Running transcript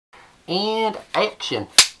And action.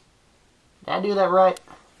 Did I do that right?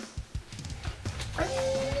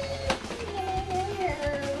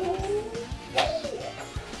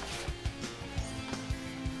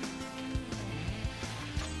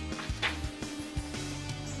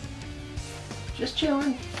 Just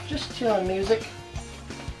chilling music.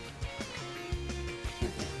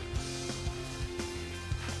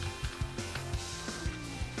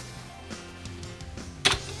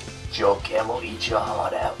 Joe Camel, eat your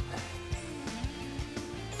heart out.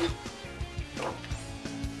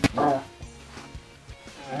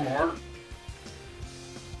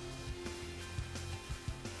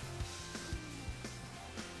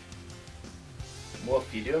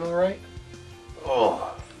 Wolf, you doing alright?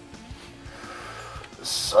 Oh.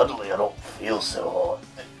 Suddenly I don't feel so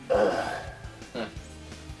hot.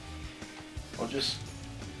 Well, just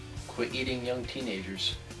quit eating young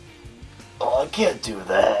teenagers. Oh, I can't do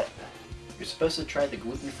that. You're supposed to try the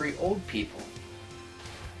gluten-free old people.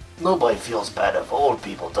 Nobody feels bad if old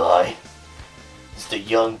people die. It's the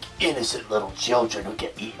young, innocent little children who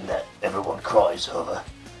get eaten that everyone cries over.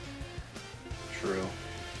 True.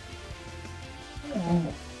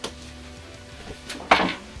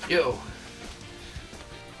 Yo.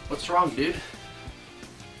 What's wrong, dude?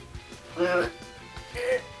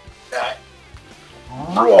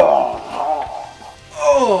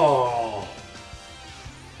 Oh!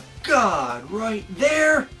 God, right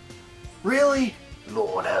there? Really?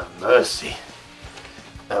 Lord have mercy.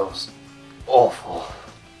 That was awful.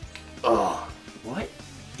 Oh. What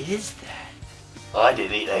is that? I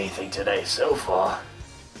didn't eat anything today so far.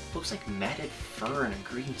 Looks like matted fur and a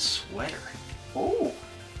green sweater. Oh.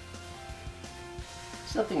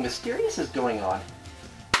 Something mysterious is going on.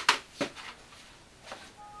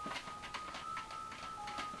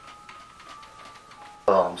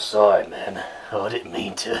 Oh, I'm sorry, man. Oh, I didn't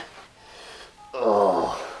mean to.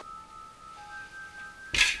 Oh.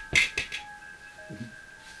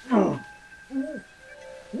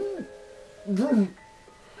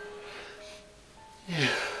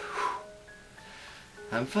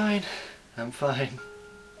 I'm fine. I'm fine.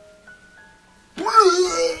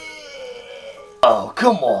 Oh,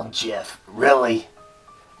 come on, Jeff. Really?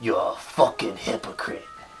 You're a fucking hypocrite.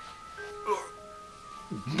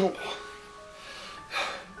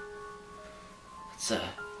 It's a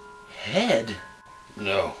head.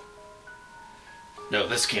 No. No,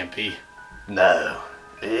 this can't be. No.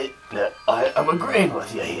 I'm agreeing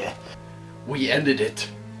with you here. We ended it.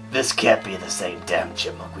 This can't be the same damn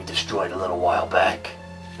chipmunk we destroyed a little while back.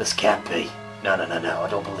 This can't be. No, I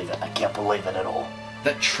don't believe it. I can't believe it at all.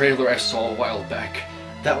 That trailer I saw a while back,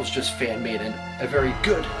 that was just fan-made and a very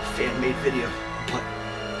good fan-made video. But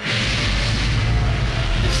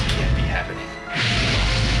this can't be happening.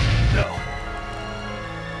 No.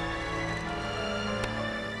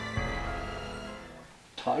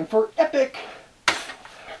 Time for epic.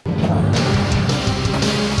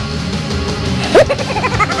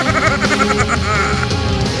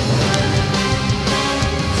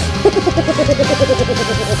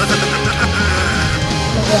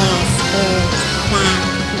 Yes,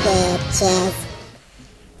 bitches.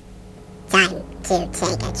 Time to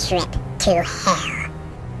take a trip to hell.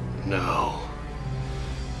 No.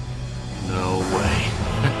 No way.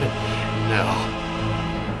 No.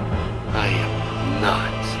 I am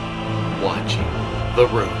not watching the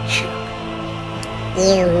road trip.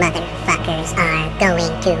 You motherfuckers are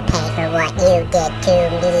going to pay for what you did to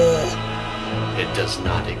me. It does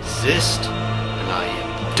not exist, and I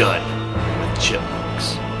am done with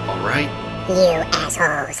chipmunks. Alright? You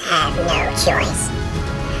assholes have no choice.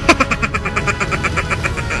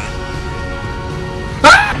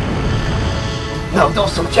 No, don't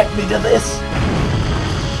subject me to this.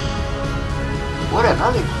 What an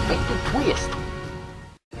unexpected twist.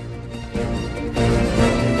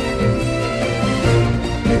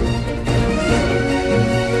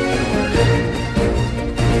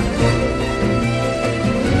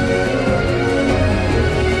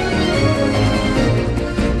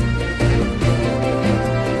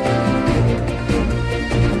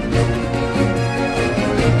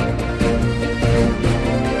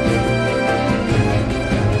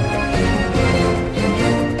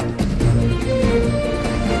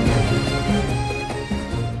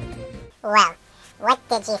 Well, what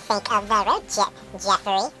did you think of the road trip,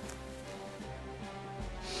 Jeffrey?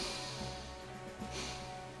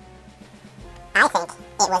 I think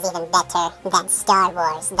it was even better than Star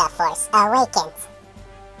Wars The Force Awakens.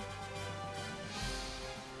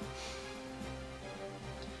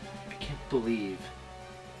 I can't believe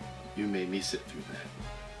you made me sit through that.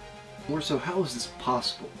 More so, how is this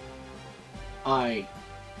possible? I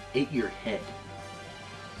ate your head.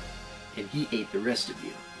 and he ate the rest of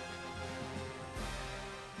you.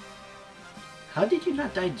 How did you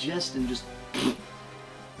not digest and just... You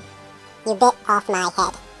bit off my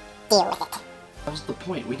head. Deal with it. That was the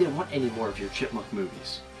point. We didn't want any more of your Chipmunk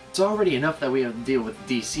movies. It's already enough that we have to deal with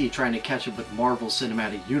DC trying to catch up with Marvel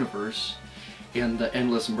Cinematic Universe and the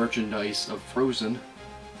endless merchandise of Frozen.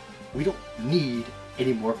 We don't need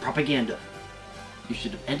any more propaganda. You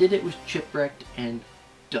should have ended it with Chipwrecked and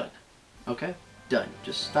done. Okay? Done.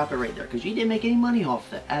 Just stop it right there, because you didn't make any money off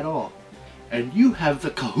that at all. And you have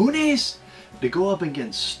the kahunas to go up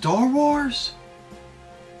against Star Wars?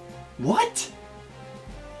 What?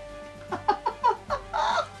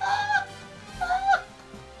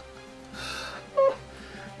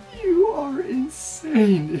 You are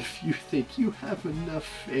insane if you think you have enough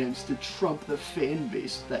fans to trump the fan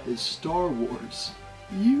base that is Star Wars.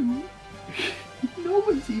 No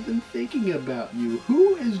one's even thinking about you.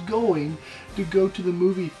 Who is going to go to the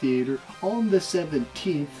movie theater on the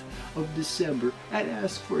 17th of December and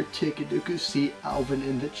ask for a ticket to go see Alvin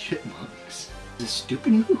and the Chipmunks? It's a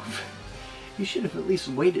stupid move. You should have at least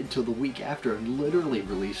waited till the week after and literally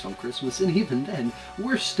released on Christmas, and even then,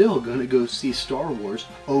 we're still gonna go see Star Wars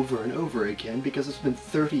over and over again because it's been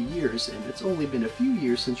 30 years and it's only been a few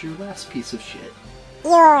years since your last piece of shit.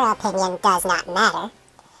 Your opinion does not matter.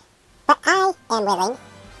 But I am willing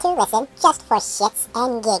to listen just for shits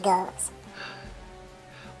and giggles.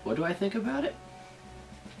 What do I think about it?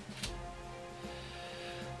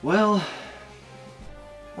 Well...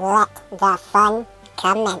 Let the fun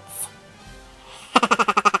commence.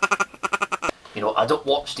 You know, I don't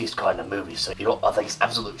watch these kind of movies, so, you know, I think it's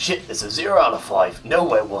absolute shit. It's a 0 out of 5.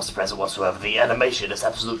 Nowhere was present whatsoever. The animation is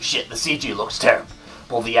absolute shit. The CG looks terrible.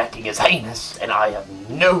 Well, the acting is heinous, and I have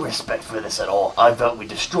no respect for this at all. I vote we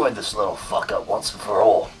destroy this little fucker once and for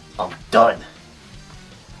all. I'm done.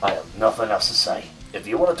 I have nothing else to say. If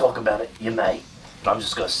you want to talk about it, you may. But I'm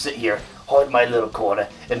just going to sit here, hide in my little corner,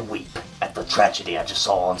 and weep at the tragedy I just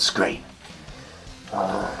saw on screen.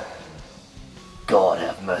 God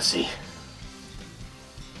have mercy.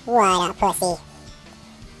 What a pussy.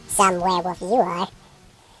 Some werewolf you are.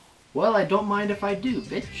 Well, I don't mind if I do,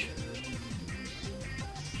 bitch.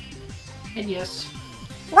 And yes.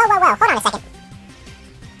 Whoa, hold on a second.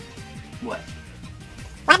 What?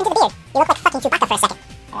 What happened to the beard? You look like fucking Chewbacca for a second.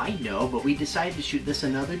 I know, but we decided to shoot this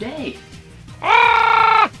another day.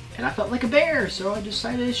 And I felt like a bear, so I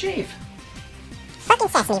decided to shave. Fucking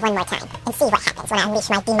sass me one more time, and see what happens when I unleash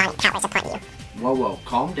my demonic powers upon you. Whoa,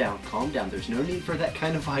 calm down. There's no need for that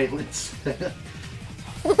kind of violence.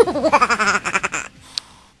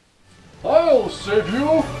 I'll save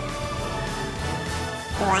you!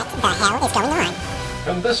 What the hell is going on?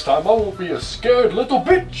 And this time I won't be a scared little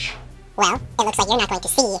bitch! Well, it looks like you're not going to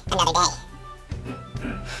see another day.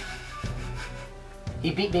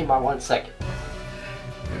 He beat me by 1 second.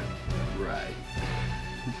 Right.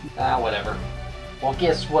 Whatever. Well,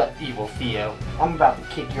 guess what, evil Theo? I'm about to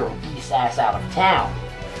kick your obese ass out of town.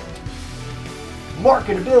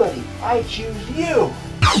 Marketability, I choose you!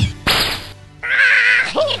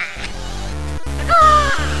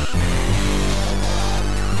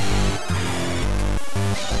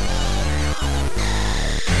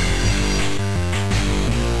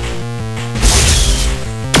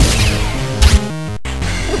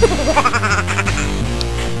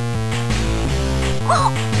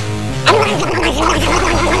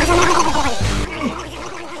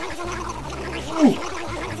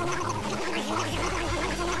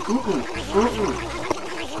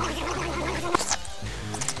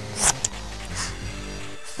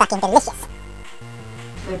 Fucking delicious.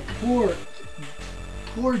 And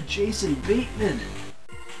poor Jason Bateman.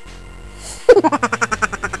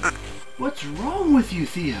 What's wrong with you,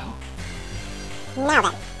 Theo? Now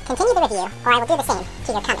then, continue the review, or I will do the same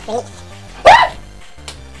to your comic relief.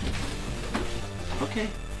 Okay.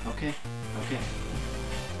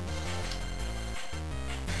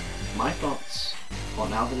 My thoughts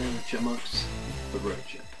on Alvin and the Chipmunks, the road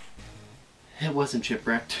chip. It wasn't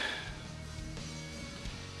chipwrecked.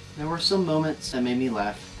 There were some moments that made me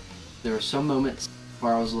laugh. There were some moments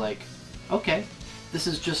where I was like, okay, this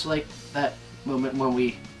is just like that moment when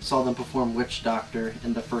we saw them perform Witch Doctor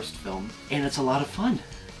in the first film. And it's a lot of fun.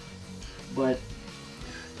 But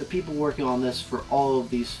the people working on this for all of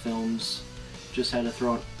these films just had to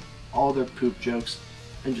throw in all their poop jokes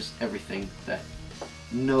and just everything that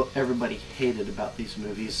everybody hated about these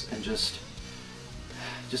movies, and just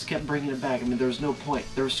kept bringing it back. I mean, there was no point.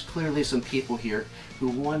 There was clearly some people here who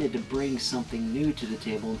wanted to bring something new to the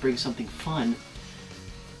table and bring something fun,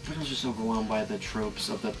 but I was just overwhelmed by the tropes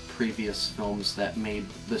of the previous films that made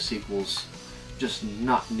the sequels just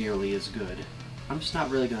not nearly as good. I'm just not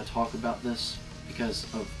really going to talk about this because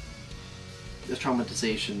of the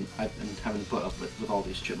traumatization I've been having to put up with all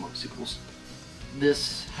these Chipmunk sequels.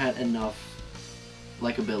 This had enough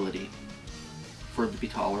likability for it to be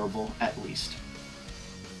tolerable, at least.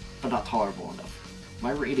 But not tolerable enough.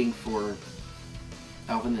 My rating for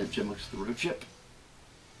Alvin and the Chipmunks The Road Trip: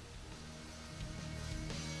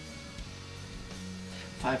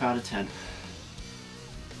 5 out of 10.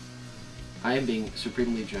 I am being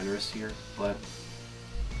supremely generous here, but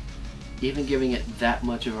even giving it that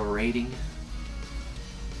much of a rating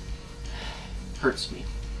hurts me.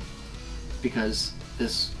 Because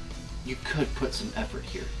you could put some effort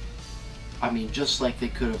here. I mean, just like they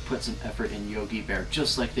could have put some effort in Yogi Bear,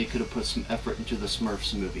 just like they could have put some effort into the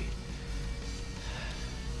Smurfs movie.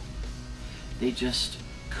 They just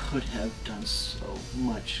could have done so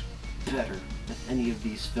much better than any of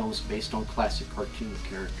these films based on classic cartoon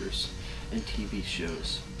characters and TV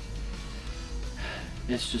shows.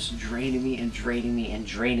 It's just draining me and draining me and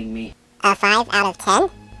draining me. A 5 out of 10?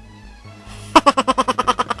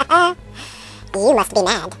 You must be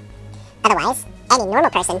mad. Otherwise, any normal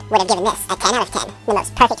person would have given this a 10 out of 10. The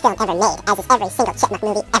most perfect film ever made, as is every single Chipmunk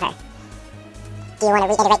movie ever. Do you want to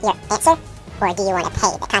reiterate your answer? Or do you want to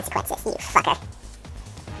pay the consequences, you fucker?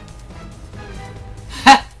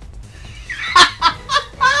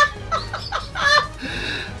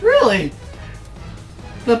 Really?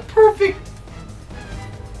 The perfect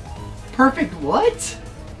what?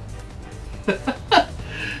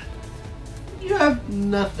 You have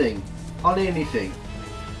nothing on anything.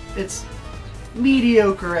 It's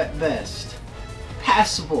mediocre at best.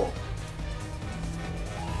 Passable.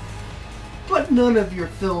 But none of your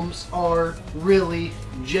films are really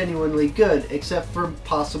genuinely good, except for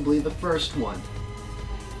possibly the first one.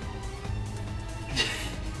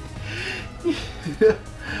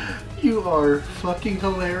 You are fucking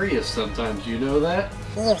hilarious sometimes, you know that?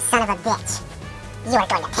 You son of a bitch. You are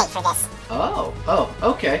going to pay for this. Oh,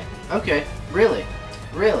 okay, really?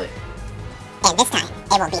 And this time,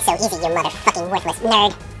 it won't be so easy, you motherfucking worthless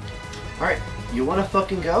nerd. Alright, you wanna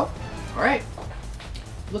fucking go? Alright.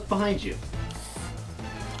 Look behind you.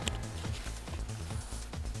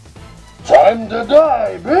 Time to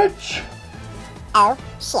die, bitch! Oh,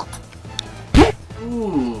 shit.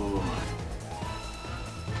 Ooh.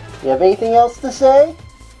 You have anything else to say?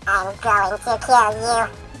 I'm going to kill you.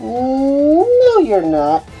 No, you're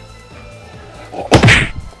not.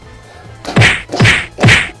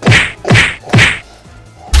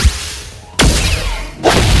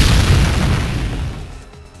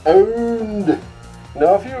 And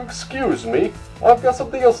now if you excuse me, I've got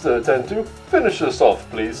something else to attend to. Finish this off,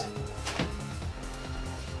 please.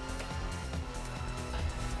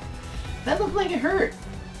 That looked like it hurt.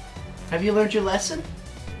 Have you learned your lesson?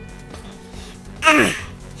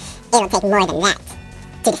 It'll take more than that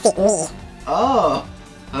to defeat me. Oh.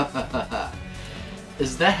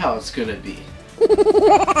 Is that how it's gonna be?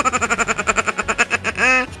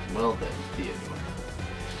 Well then, Theodore.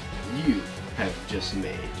 You have just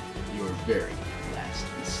made your very last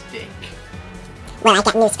mistake. Well, I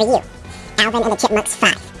got news for you. Alvin and the Chipmunks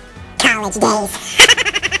 5. College days.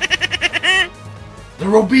 There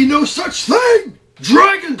will be no such thing!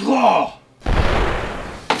 Dragon Claw!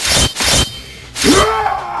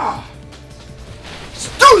 Ah! Let's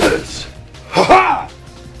do this! Ha ha!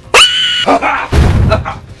 Ha ha!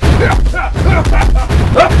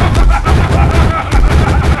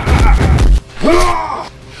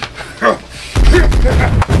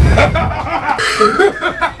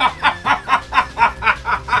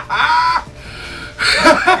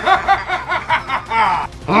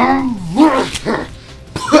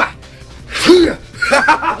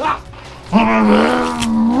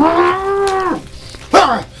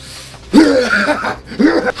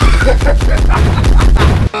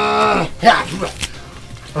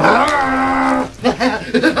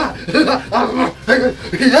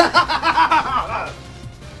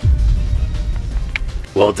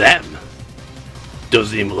 Well, damn.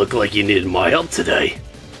 Doesn't even look like you needed my help today.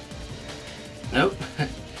 Nope.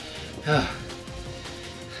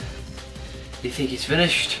 You think he's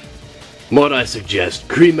finished? Might I suggest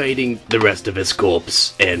cremating the rest of his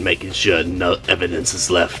corpse and making sure no evidence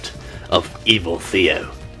is left of evil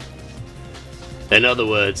Theo. In other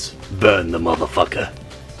words, burn the motherfucker.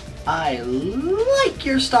 I like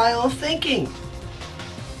your style of thinking.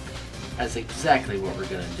 That's exactly what we're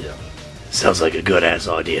gonna do. Sounds like a good ass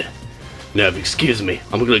idea. Now, if you excuse me,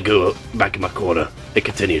 I'm gonna go back in my corner and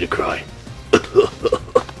continue to cry.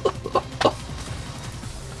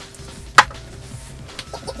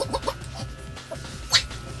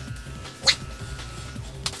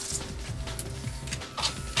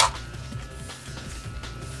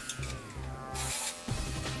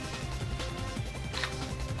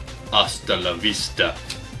 Hasta la vista,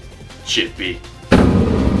 Chippy.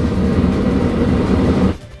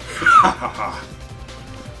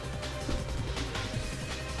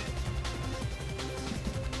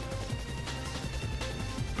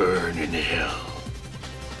 Burn in hell,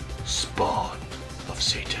 spawn of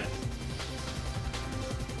Satan.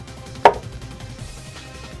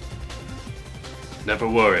 Never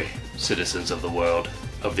worry, citizens of the world,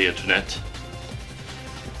 of the internet.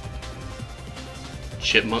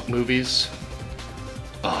 Chipmunk movies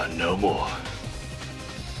are no more.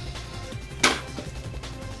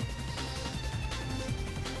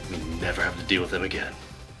 We never have to deal with them again.